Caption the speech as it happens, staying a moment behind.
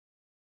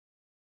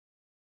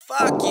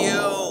Fuck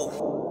you.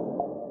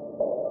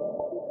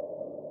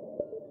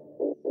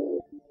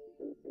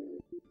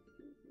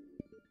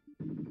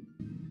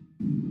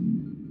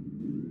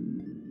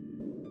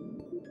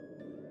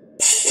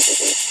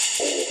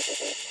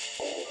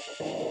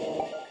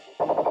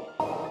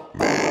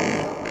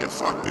 Man,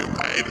 fuck them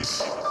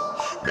haters.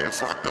 Man,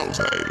 fuck those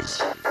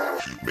haters.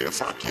 Man,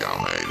 fuck y'all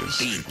haters.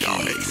 Y'all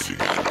haters, you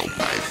got no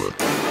paper.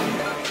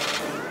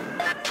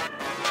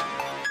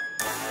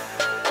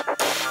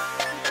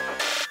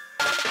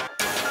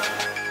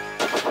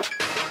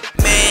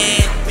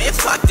 Man,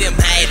 fuck them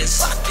haters.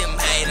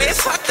 Man,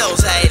 fuck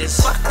those haters.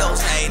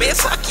 Man,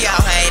 fuck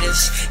y'all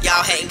haters.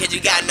 Y'all hating cause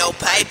you got no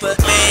paper.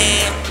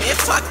 Man,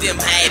 fuck them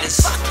haters.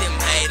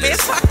 Man,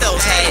 fuck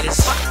those haters.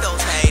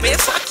 Man,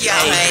 fuck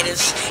y'all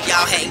haters.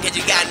 Y'all hating cause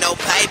you got no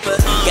paper.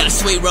 Got a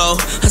sweet roll,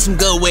 have some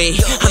good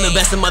weed. I'm the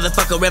best a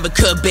motherfucker ever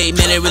could be.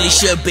 Man, it really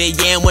should be.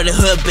 Yeah, I'm where the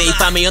hood be.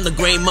 Find me on the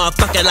green,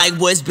 motherfucker like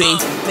Woods be.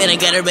 Man, I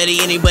got it ready,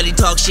 anybody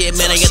talk shit.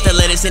 Man, I got the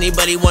lettuce,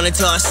 anybody wanna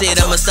toss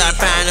it. I'ma start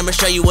firing, I'ma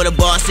show you what a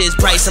boss is.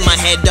 Price in my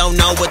head, don't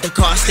know what the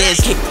cost is.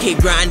 Keep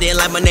grinding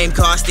like my name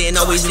Costin.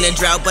 Always in a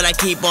drought, but I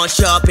keep on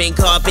sharpening,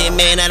 carping.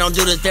 Man, I don't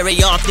do this very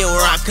often.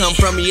 Where I come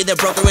from, you're the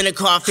broker in a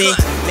coffin.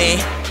 Man,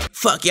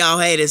 fuck y'all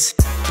haters.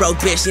 Broke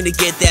bitch need to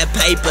get that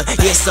paper.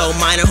 You're so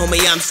minor,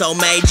 homie, I'm so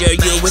major.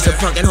 You was a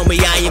punk and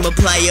homie, I am a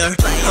player.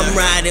 I'm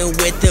riding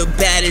with the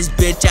baddest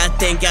bitch I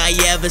think I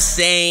ever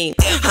seen.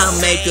 I'll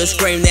make her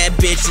scream, that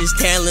bitch is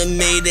telling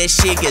me that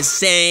she can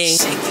sing.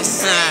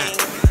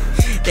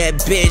 That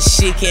bitch,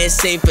 she can't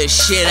sing for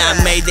shit.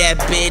 I made that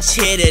bitch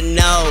hit a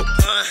note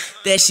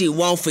that she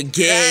won't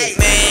forget.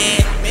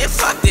 Man,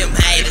 fuck them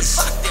haters.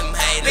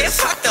 Man,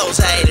 fuck those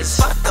haters.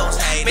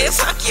 Man,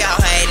 fuck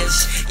y'all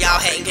haters. Y'all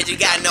hating cause you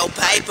got no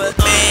paper.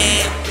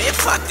 Man,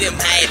 fuck them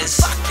haters.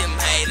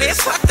 Man,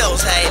 fuck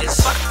those haters.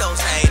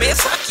 Man,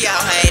 fuck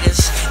y'all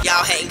haters.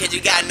 Y'all hating cause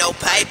you got no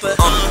paper.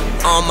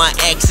 All my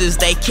exes,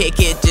 they kick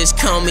it, just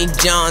call me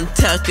John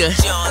Tucker.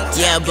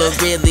 Yeah, but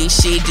really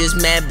she just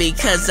mad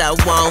because I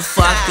won't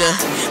fuck her.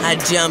 I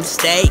jump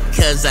state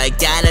cause I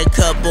got a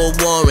couple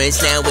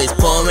warrants. Now it's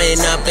pouring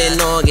up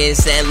in Oregon,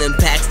 selling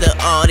packs to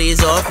all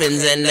these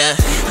orphans. And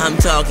I'm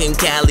talking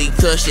Cali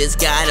Cushions,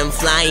 got them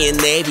flying,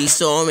 they be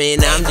soaring.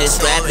 I'm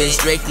just rapping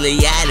strictly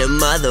out of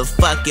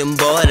motherfucking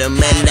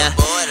boredom. And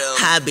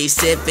I be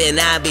sipping,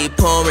 I be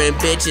pouring,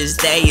 bitches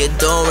they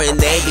adoring.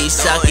 They be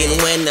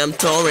sucking when I'm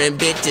touring,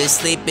 bitches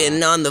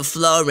sleeping on the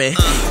floor. And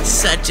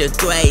such a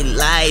great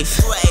life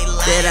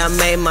that I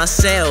made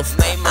myself.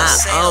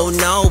 I owe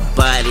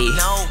nobody,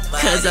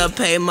 cause I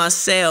pay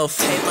myself.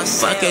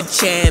 Fuck a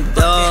champ,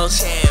 dog,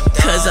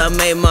 cause I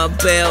made my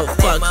belt.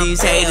 Fuck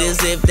these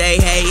haters if they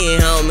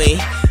hating on me.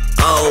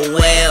 Oh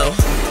well,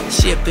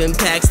 shipping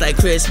packs like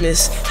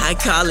Christmas, I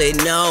call it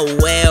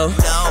Noel.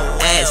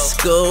 At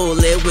school,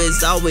 it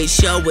was always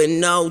show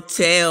and no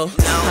tell.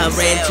 I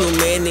ran too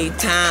many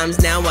times,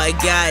 now I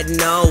got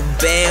no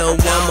bail.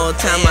 One more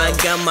time, I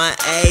got my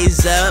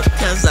A's up,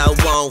 cause I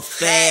won't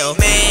fail.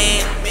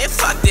 Man,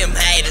 fuck them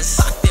haters.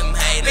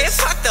 Man,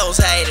 fuck those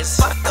haters.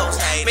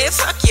 Man,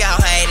 fuck y'all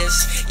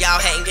haters. Y'all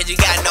hating cause you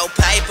got no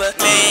paper.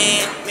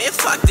 Man,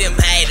 fuck them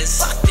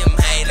haters.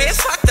 Man,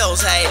 fuck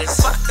those haters.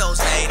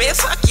 Man,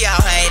 fuck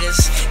y'all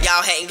haters.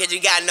 Y'all hating cause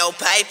you got no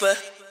paper.